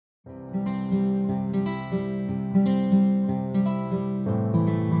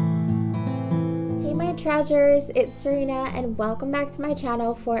treasures, it's Serena and welcome back to my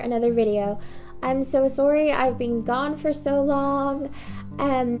channel for another video. I'm so sorry I've been gone for so long.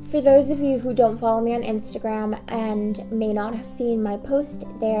 For those of you who don't follow me on Instagram and may not have seen my post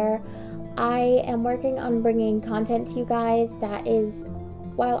there, I am working on bringing content to you guys that is,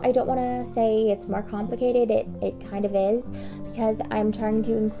 while I don't want to say it's more complicated, it kind of is, because I'm trying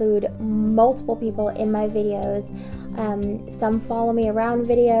to include multiple people in my videos. Some follow me around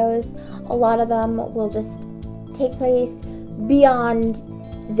videos. A lot of them will just take place beyond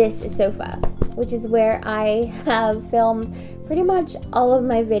this sofa, which is where I have filmed pretty much all of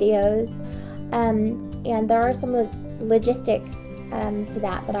my videos. And there are some logistics to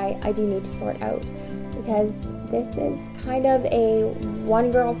that I do need to sort out, because this is kind of a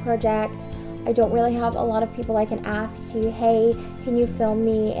one-girl project. I don't really have a lot of people I can ask to, hey, can you film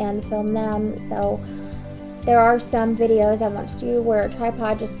me and film them? So there are some videos I want to do where a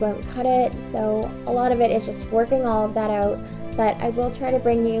tripod just won't cut it, so a lot of it is just working all of that out. But I will try to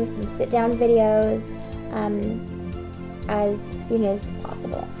bring you some sit-down videos as soon as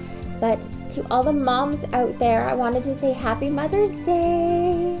possible. But to all the moms out there, I wanted to say Happy Mother's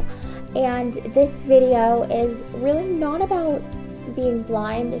Day! And this video is really not about being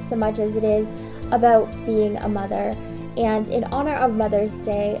blind so much as it is about being a mother. And in honor of Mother's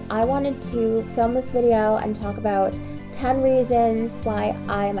Day, I wanted to film this video and talk about 10 reasons why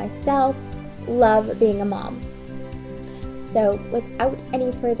I myself love being a mom. So without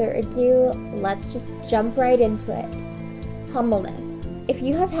any further ado, let's just jump right into it. Humbleness. If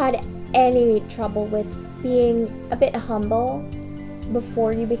you have had any trouble with being a bit humble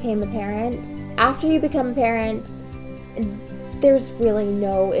before you became a parent, after you become a parent, there's really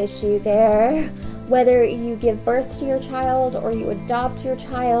no issue there. Whether you give birth to your child or you adopt your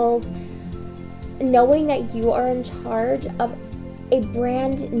child, knowing that you are in charge of a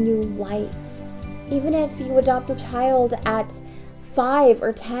brand new life. Even if you adopt a child at 5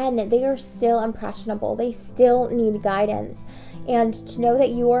 or 10, they are still impressionable. They still need guidance. And to know that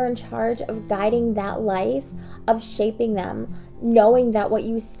you are in charge of guiding that life, of shaping them, knowing that what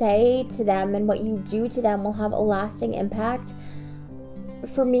you say to them and what you do to them will have a lasting impact,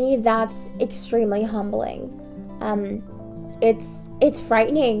 for me, that's extremely humbling. It's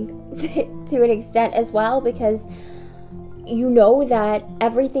frightening to an extent as well, because you know that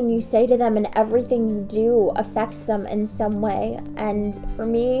everything you say to them and everything you do affects them in some way. And for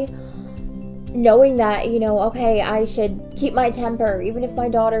me, knowing that, okay, I should keep my temper, even if my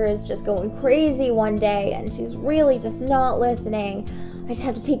daughter is just going crazy one day and she's really just not listening, I just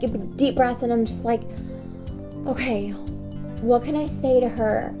have to take a deep breath and I'm just like, okay, what can I say to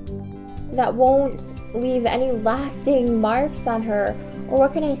her that won't leave any lasting marks on her? Or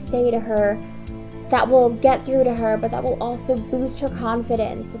what can I say to her that will get through to her, but that will also boost her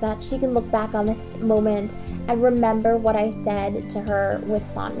confidence so that she can look back on this moment and remember what I said to her with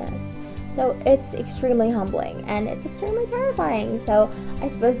fondness? So it's extremely humbling and it's extremely terrifying. So I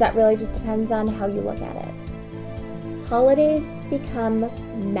suppose that really just depends on how you look at it. Holidays become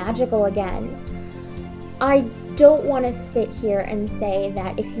magical again. I don't want to sit here and say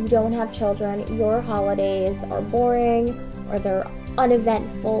that if you don't have children, your holidays are boring or they're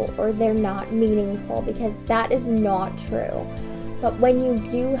uneventful or they're not meaningful, because that is not true. But when you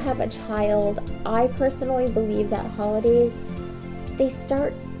do have a child, I personally believe that holidays, they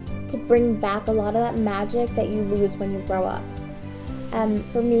start to bring back a lot of that magic that you lose when you grow up.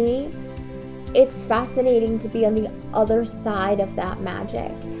 For me, it's fascinating to be on the other side of that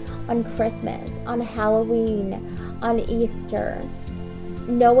magic. On Christmas, on Halloween, on Easter,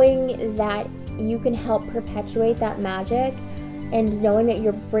 knowing that you can help perpetuate that magic and knowing that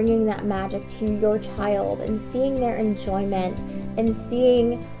you're bringing that magic to your child and seeing their enjoyment and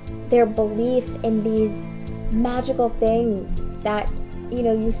seeing their belief in these magical things that,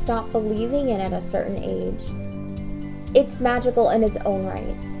 you stop believing in at a certain age. It's magical in its own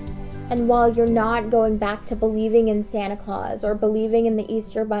right. And while you're not going back to believing in Santa Claus or believing in the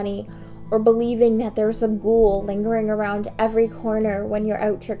Easter Bunny or believing that there's a ghoul lingering around every corner when you're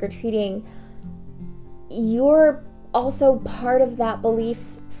out trick-or-treating, you're also part of that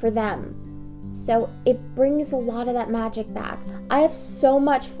belief for them. So it brings a lot of that magic back. I have so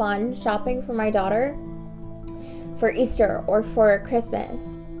much fun shopping for my daughter for Easter or for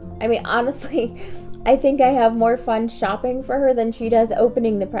Christmas. I mean, honestly, I think I have more fun shopping for her than she does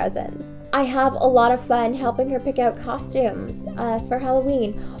opening the presents. I have a lot of fun helping her pick out costumes for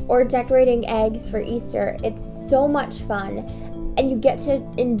Halloween or decorating eggs for Easter. It's so much fun, and you get to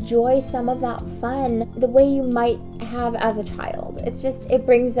enjoy some of that fun the way you might have as a child. It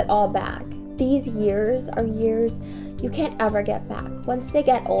brings it all back. these years are years you can't ever get back. Once they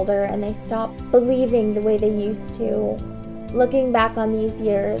get older and they stop believing the way they used to, looking back on these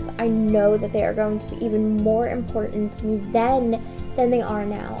years, I know that they are going to be even more important to me then than they are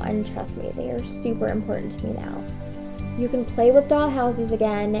now. And trust me, they are super important to me now. You can play with doll houses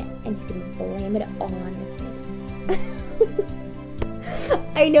again, and you can blame it on me.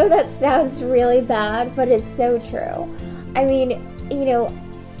 I know that sounds really bad, but it's so true. I mean, you know,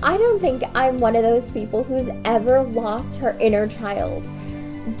 I don't think I'm one of those people who's ever lost her inner child.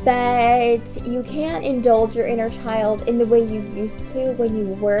 But you can't indulge your inner child in the way you used to when you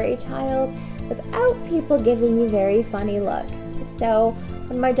were a child without people giving you very funny looks. So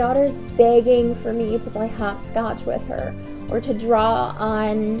when my daughter's begging for me to play hopscotch with her, or to draw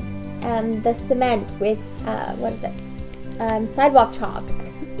on the cement with, sidewalk chalk,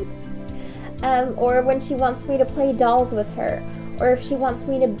 or when she wants me to play dolls with her, or if she wants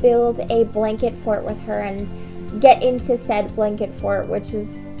me to build a blanket fort with her and get into said blanket fort, which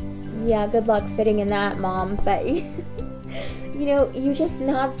is, yeah, good luck fitting in that, Mom. But you know, you're just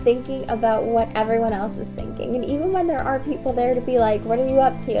not thinking about what everyone else is thinking. And even when there are people there to be like, what are you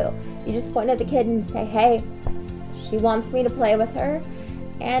up to? You just point at the kid and say, hey, she wants me to play with her,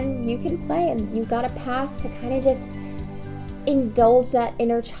 and you can play. And you got a pass to kind of just indulge that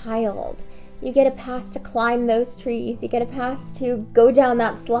inner child. You get a pass to climb those trees. You get a pass to go down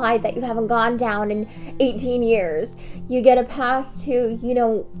that slide that you haven't gone down in 18 years. You get a pass to, you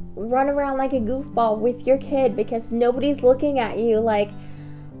know, run around like a goofball with your kid because nobody's looking at you like,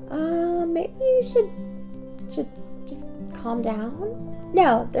 maybe you should just calm down.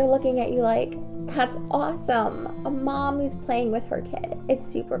 No, they're looking at you like, that's awesome. A mom who's playing with her kid. It's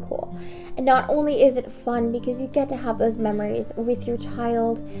super cool. And not only is it fun because you get to have those memories with your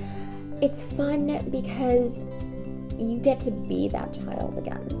child, it's fun because you get to be that child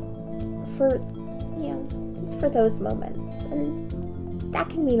again for, you know, just for those moments. And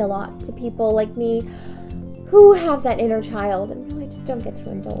that can mean a lot to people like me who have that inner child and really just don't get to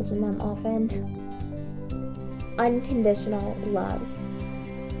indulge in them often. Unconditional love.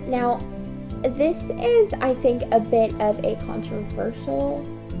 Now, this is, I think, a bit of a controversial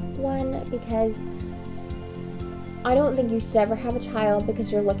one because I don't think you should ever have a child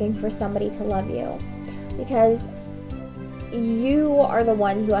because you're looking for somebody to love you. Because you are the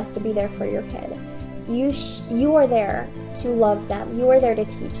one who has to be there for your kid. You are there to love them. You are there to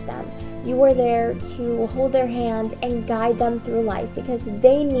teach them. You are there to hold their hand and guide them through life because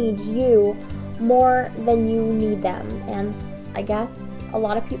they need you more than you need them. And I guess a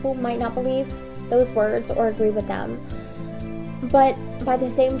lot of people might not believe those words or agree with them. But by the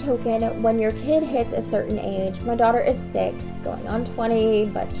same token, when your kid hits a certain age, my daughter is 6, going on 20,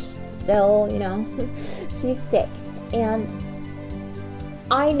 but still, you know, she's 6. And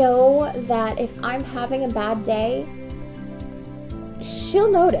I know that if I'm having a bad day,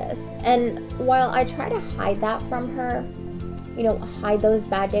 she'll notice. And while I try to hide that from her, you know, hide those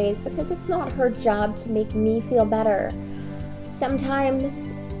bad days because it's not her job to make me feel better,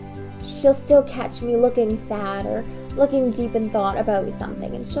 sometimes she'll still catch me looking sad or looking deep in thought about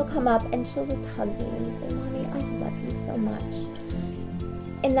something, and she'll come up and she'll just hug me and say, Mommy, I love you so much.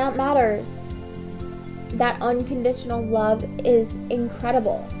 And that matters. That unconditional love is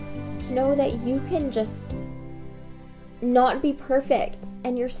incredible. To know that you can just not be perfect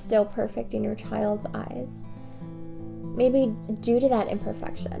and you're still perfect in your child's eyes. Maybe due to that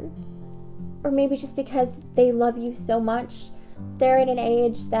imperfection. Or maybe just because they love you so much, they're at an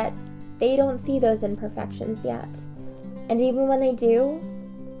age that they don't see those imperfections yet. And even when they do,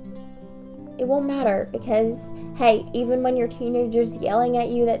 it won't matter because, hey, even when your teenager's yelling at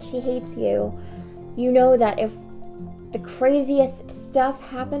you that she hates you, you know that if the craziest stuff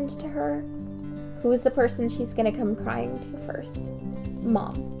happened to her, who's the person she's going to come crying to first?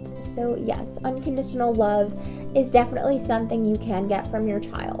 Mom. So yes, unconditional love is definitely something you can get from your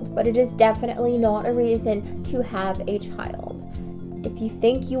child, but it is definitely not a reason to have a child. If you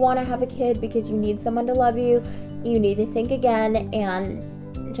think you want to have a kid because you need someone to love you, you need to think again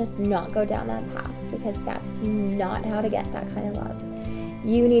and just not go down that path because that's not how to get that kind of love.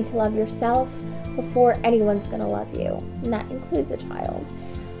 You need to love yourself before anyone's going to love you, and that includes a child.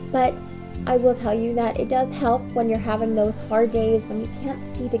 But I will tell you that it does help when you're having those hard days when you can't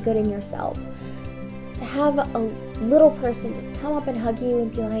see the good in yourself. To have a little person just come up and hug you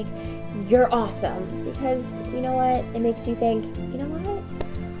and be like, you're awesome. Because you know what? It makes you think, you know what?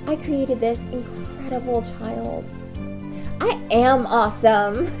 I created this incredible child. I am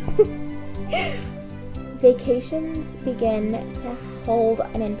awesome. Vacations begin to hold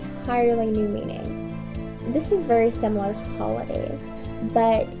an entirely new meaning. This is very similar to holidays.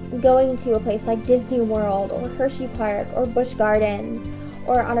 But going to a place like Disney World or Hershey Park or Busch Gardens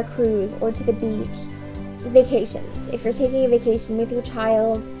or on a cruise or to the beach, vacations. If you're taking a vacation with your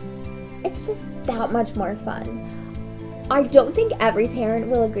child, it's just that much more fun. I don't think every parent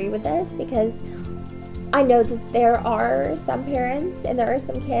will agree with this, because I know that there are some parents and there are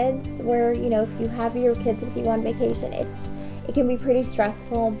some kids where, you know, if you have your kids with you on vacation, it can be pretty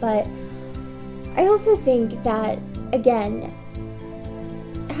stressful. But I also think that, again,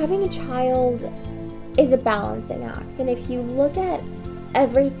 having a child is a balancing act. And if you look at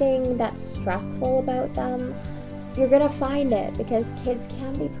everything that's stressful about them, you're gonna find it, because kids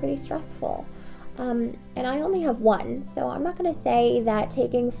can be pretty stressful. And I only have one, so I'm not gonna say that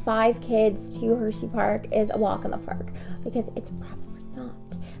taking 5 kids to Hershey Park is a walk in the park, because it's probably not.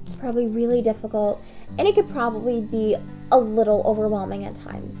 It's probably really difficult, and it could probably be a little overwhelming at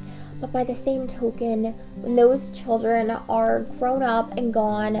times. But by the same token, when those children are grown up and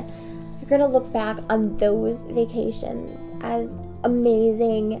gone, you're gonna look back on those vacations as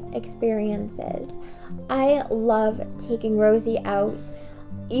amazing experiences. I love taking Rosie out.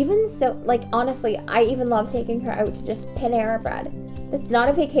 Even so, like, honestly, I even love taking her out to just Panera Bread. It's not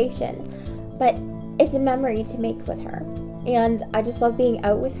a vacation, but it's a memory to make with her. And I just love being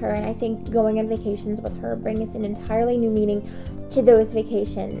out with her, and I think going on vacations with her brings an entirely new meaning to those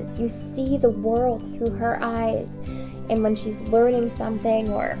vacations. You see the world through her eyes, and when she's learning something,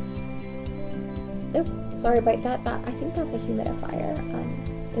 or oh, sorry about that. I think that's a humidifier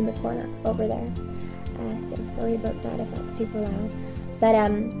in the corner over there. So I'm sorry about that if that's super loud. But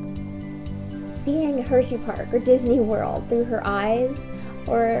seeing Hershey Park or Disney World through her eyes,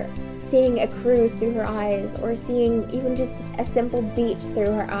 or seeing a cruise through her eyes, or seeing even just a simple beach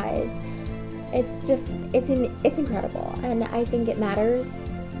through her eyes, it's incredible. And I think it matters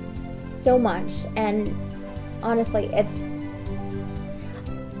so much. And honestly,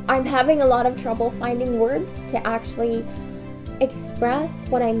 I'm having a lot of trouble finding words to actually express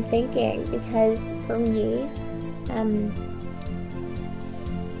what I'm thinking, because for me,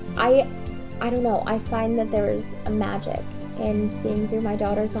 I don't know, I find that there's a magic in seeing through my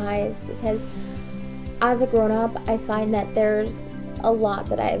daughter's eyes, because as a grown-up, I find that there's a lot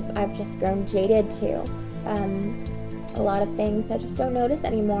that I've just grown jaded to. A lot of things I just don't notice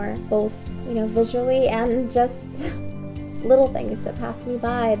anymore, both, you know, visually and just little things that pass me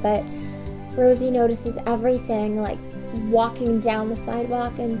by. But Rosie notices everything, like walking down the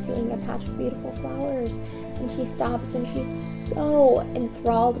sidewalk and seeing a patch of beautiful flowers, and she stops and she's so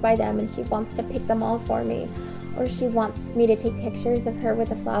enthralled by them, and she wants to pick them all for me, or she wants me to take pictures of her with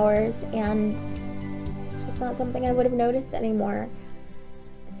the flowers, and it's just not something I would have noticed anymore.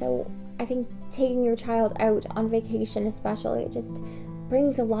 So I think taking your child out on vacation especially just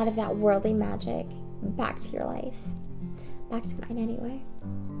brings a lot of that worldly magic back to your life. Back to mine anyway.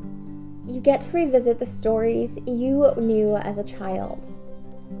 You get to revisit the stories you knew as a child.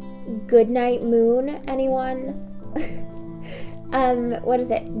 Goodnight Moon, anyone? What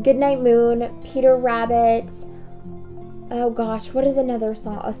is it? Goodnight Moon, Peter Rabbit. Oh gosh, what is another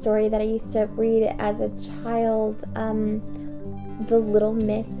a story that I used to read as a child? The Little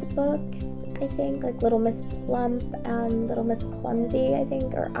Miss books, I think, like Little Miss Plump, Little Miss Clumsy, I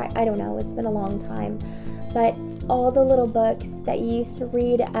think, or I don't know, it's been a long time. But all the little books that you used to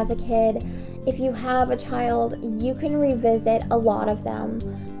read as a kid, if you have a child, you can revisit a lot of them.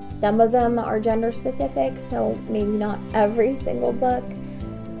 Some of them are gender specific, so maybe not every single book.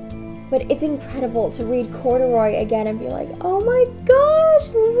 But it's incredible to read Corduroy again and be like, oh my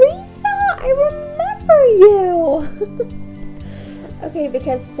gosh, Lisa, I remember you. Okay,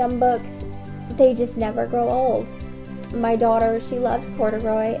 because some books, they just never grow old. My daughter, she loves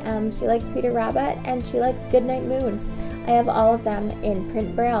Corduroy, she likes Peter Rabbit, and she likes Goodnight Moon. I have all of them in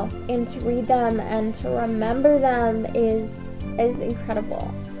print braille, and to read them and to remember them is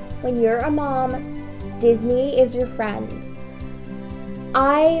incredible. When you're a mom, Disney is your friend.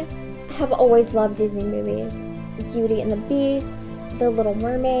 I have always loved Disney movies. Beauty and the Beast, The Little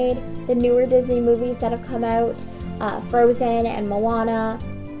Mermaid, the newer Disney movies that have come out, Frozen and Moana,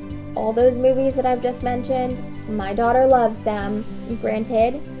 all those movies that I've just mentioned, my daughter loves them.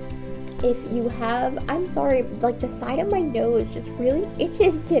 Granted, if you have, I'm sorry, like the side of my nose just really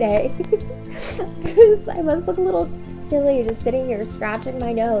itches today. I must look a little silly just sitting here scratching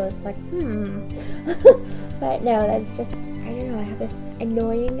my nose, like, But no, that's just, I don't know, I have this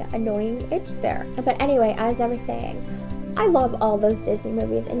annoying itch there. But anyway, as I was saying, I love all those Disney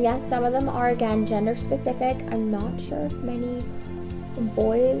movies, and yes, some of them are, again, gender specific. I'm not sure if many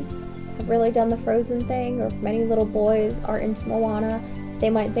boys have really done the Frozen thing, or if many little boys are into Moana. They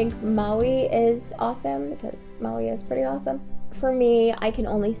might think Maui is awesome, because Maui is pretty awesome. for me, I can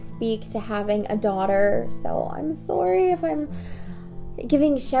only speak to having a daughter, so I'm sorry if I'm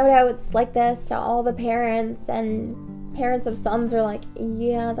giving shout outs like this to all the parents, and parents of sons are like,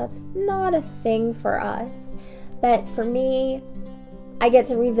 yeah, that's not a thing for us. But for me, I get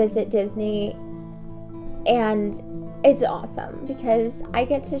to revisit Disney, and it's awesome because I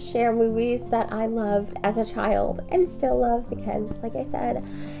get to share movies that I loved as a child and still love because, like I said,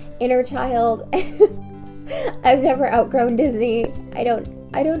 inner child. I've never outgrown Disney.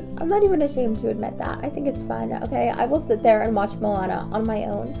 I'm not even ashamed to admit that. I think it's fun, okay? I will sit there and watch Moana on my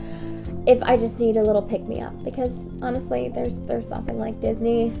own if I just need a little pick-me-up, because honestly, there's nothing like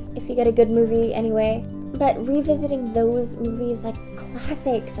Disney if you get a good movie anyway. But revisiting those movies, like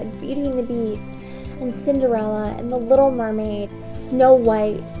classics like Beauty and the Beast and Cinderella and The Little Mermaid, Snow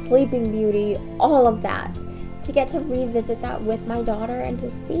White, Sleeping Beauty, all of that, to get to revisit that with my daughter and to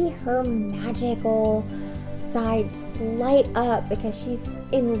see her magical side just light up because she's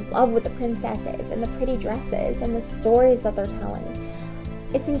in love with the princesses and the pretty dresses and the stories that they're telling.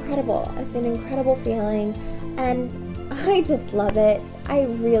 It's incredible. It's an incredible feeling, and I just love it. I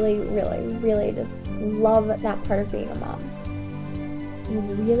really, really, really just love that part of being a mom. You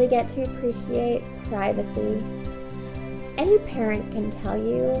really get to appreciate privacy. Any parent can tell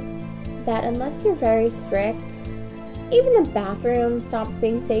you that unless you're very strict, even the bathroom stops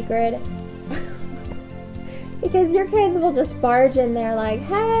being sacred. Because your kids will just barge in there like,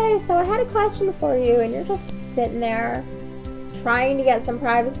 hey, so I had a question for you, and you're just sitting there trying to get some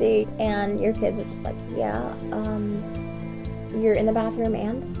privacy, and your kids are just like, yeah, you're in the bathroom,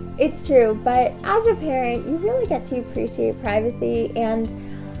 and it's true. But as a parent, you really get to appreciate privacy, and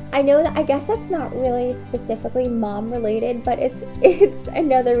I know that I guess that's not really specifically mom related, but it's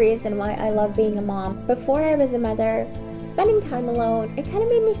another reason why I love being a mom. Before I was a mother, spending time alone, it kind of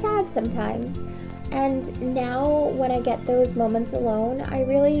made me sad sometimes. And now when I get those moments alone, I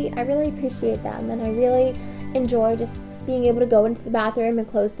really appreciate them, and I really enjoy just being able to go into the bathroom and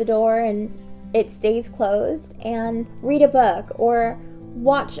close the door and it stays closed, and read a book or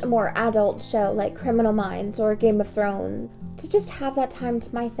watch a more adult show like Criminal Minds or Game of Thrones, to just have that time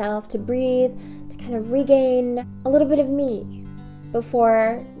to myself, to breathe, to kind of regain a little bit of me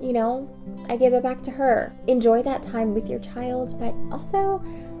before, I give it back to her. Enjoy that time with your child, but also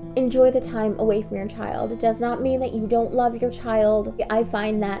enjoy the time away from your child. It does not mean that you don't love your child. I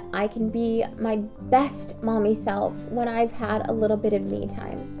find that I can be my best mommy self when I've had a little bit of me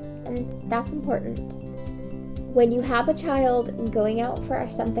time, and that's important. When you have a child, going out for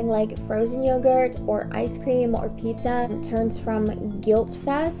something like frozen yogurt or ice cream or pizza turns from guilt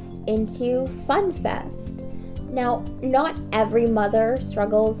fest into fun fest. Now, not every mother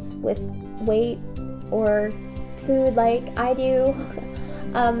struggles with weight or food like I do.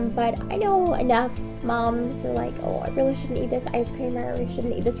 But I know enough moms are like, oh, I really shouldn't eat this ice cream, or I really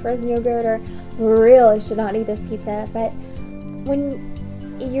shouldn't eat this frozen yogurt, or really should not eat this pizza. But when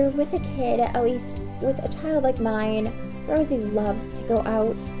you're with a kid, at least with a child like mine, Rosie loves to go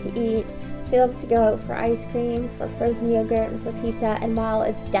out to eat. She loves to go out for ice cream, for frozen yogurt, and for pizza. And while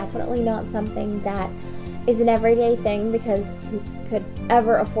it's definitely not something that is an everyday thing, because who could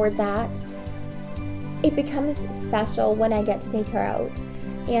ever afford that, it becomes special when I get to take her out.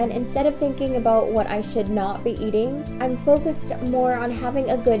 And instead of thinking about what I should not be eating, I'm focused more on having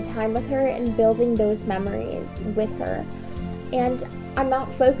a good time with her and building those memories with her. And I'm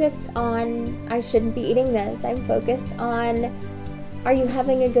not focused on, I shouldn't be eating this. I'm focused on, are you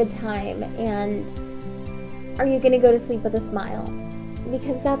having a good time? And are you going to go to sleep with a smile?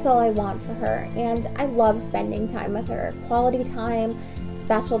 Because that's all I want for her. And I love spending time with her. Quality time,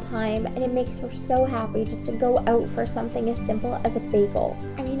 special time, and it makes her so happy just to go out for something as simple as a bagel.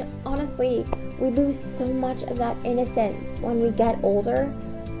 I mean, honestly, we lose so much of that innocence when we get older.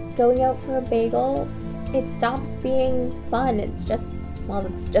 Going out for a bagel, it stops being fun. It's just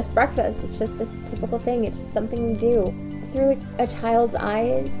breakfast. It's just a typical thing. It's just something we do. Through a child's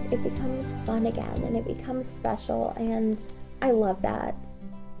eyes, it becomes fun again, and it becomes special, and I love that.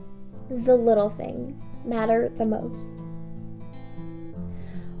 The little things matter the most.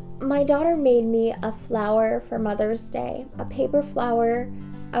 My daughter made me a flower for Mother's Day, a paper flower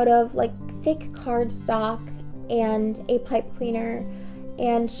out of like thick cardstock and a pipe cleaner,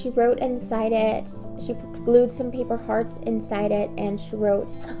 and she wrote inside it, she glued some paper hearts inside it, and she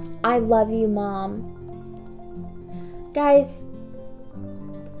wrote, "I love you, Mom." Guys,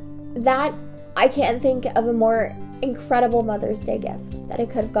 that, I can't think of a more incredible Mother's Day gift that I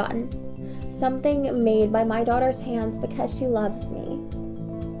could have gotten. Something made by my daughter's hands because she loves me.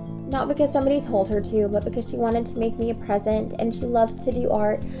 Not because somebody told her to, but because she wanted to make me a present, and she loves to do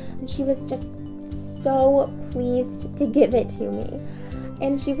art, and she was just so pleased to give it to me.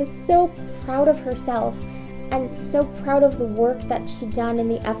 And she was so proud of herself and so proud of the work that she'd done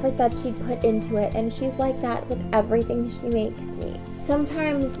and the effort that she'd put into it. And she's like that with everything she makes me.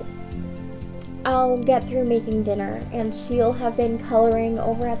 Sometimes I'll get through making dinner and she'll have been coloring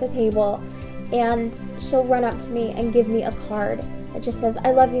over at the table, and she'll run up to me and give me a card that just says,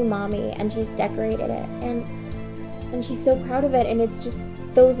 "I love you, Mommy," and she's decorated it. And she's so proud of it. And it's just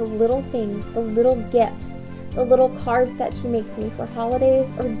those little things, the little gifts, the little cards that she makes me for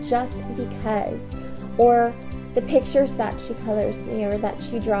holidays or just because, or the pictures that she colors me or that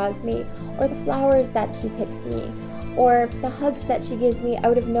she draws me, or the flowers that she picks me, or the hugs that she gives me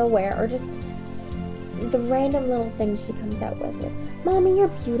out of nowhere, or just the random little things she comes out with "Mommy, you're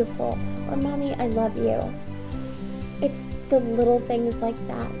beautiful," or "Mommy, I love you." It's the little things like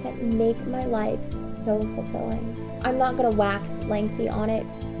that that make my life so fulfilling. I'm not going to wax lengthy on it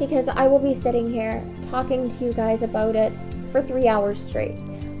because I will be sitting here talking to you guys about it for 3 hours straight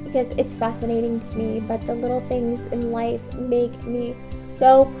because it's fascinating to me, but the little things in life make me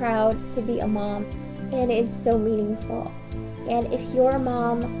so proud to be a mom, and it's so meaningful. And if you're a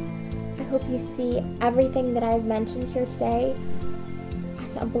mom, I hope you see everything that I've mentioned here today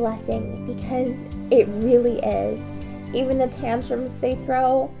as a blessing, because it really is. Even the tantrums they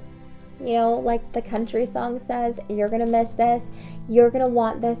throw, you know, like the country song says, "You're gonna miss this, you're gonna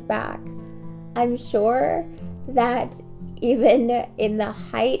want this back." I'm sure that even in the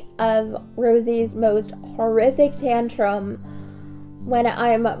height of Rosie's most horrific tantrum, when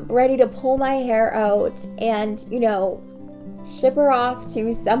I'm ready to pull my hair out and, you know, ship her off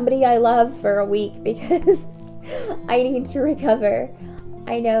to somebody I love for a week because I need to recover,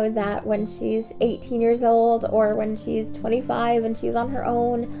 I know that when she's 18 years old or when she's 25 and she's on her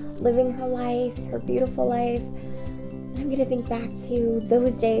own, living her life, her beautiful life, I'm going to think back to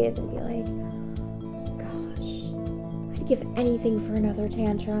those days and be like, gosh, I'd give anything for another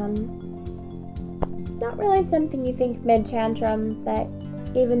tantrum. It's not really something you think mid-tantrum, but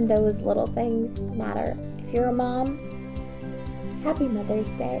even those little things matter. If you're a mom, happy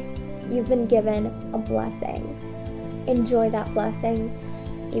Mother's Day. You've been given a blessing. Enjoy that blessing.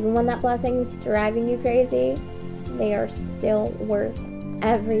 Even when that blessing's driving you crazy, they are still worth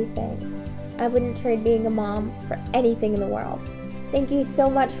everything. I wouldn't trade being a mom for anything in the world. Thank you so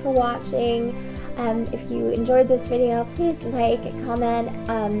much for watching. If you enjoyed this video, please like, comment,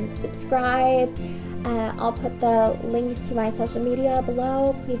 subscribe. I'll put the links to my social media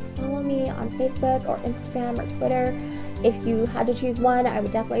below. Please follow me on Facebook or Instagram or Twitter. If you had to choose one, I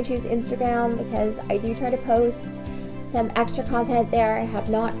would definitely choose Instagram because I do try to post some extra content there. I have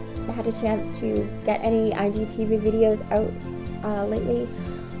not had a chance to get any IGTV videos out lately,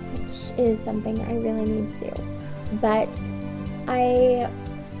 which is something I really need to do. But I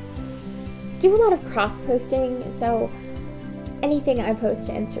do a lot of cross-posting, so anything I post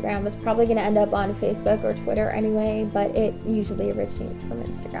to Instagram is probably going to end up on Facebook or Twitter anyway, but it usually originates from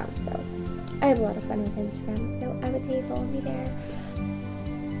Instagram, so I have a lot of fun with Instagram, so I would say follow me there.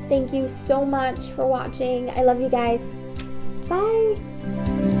 Thank you so much for watching. I love you guys.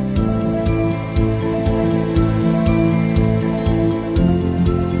 Bye!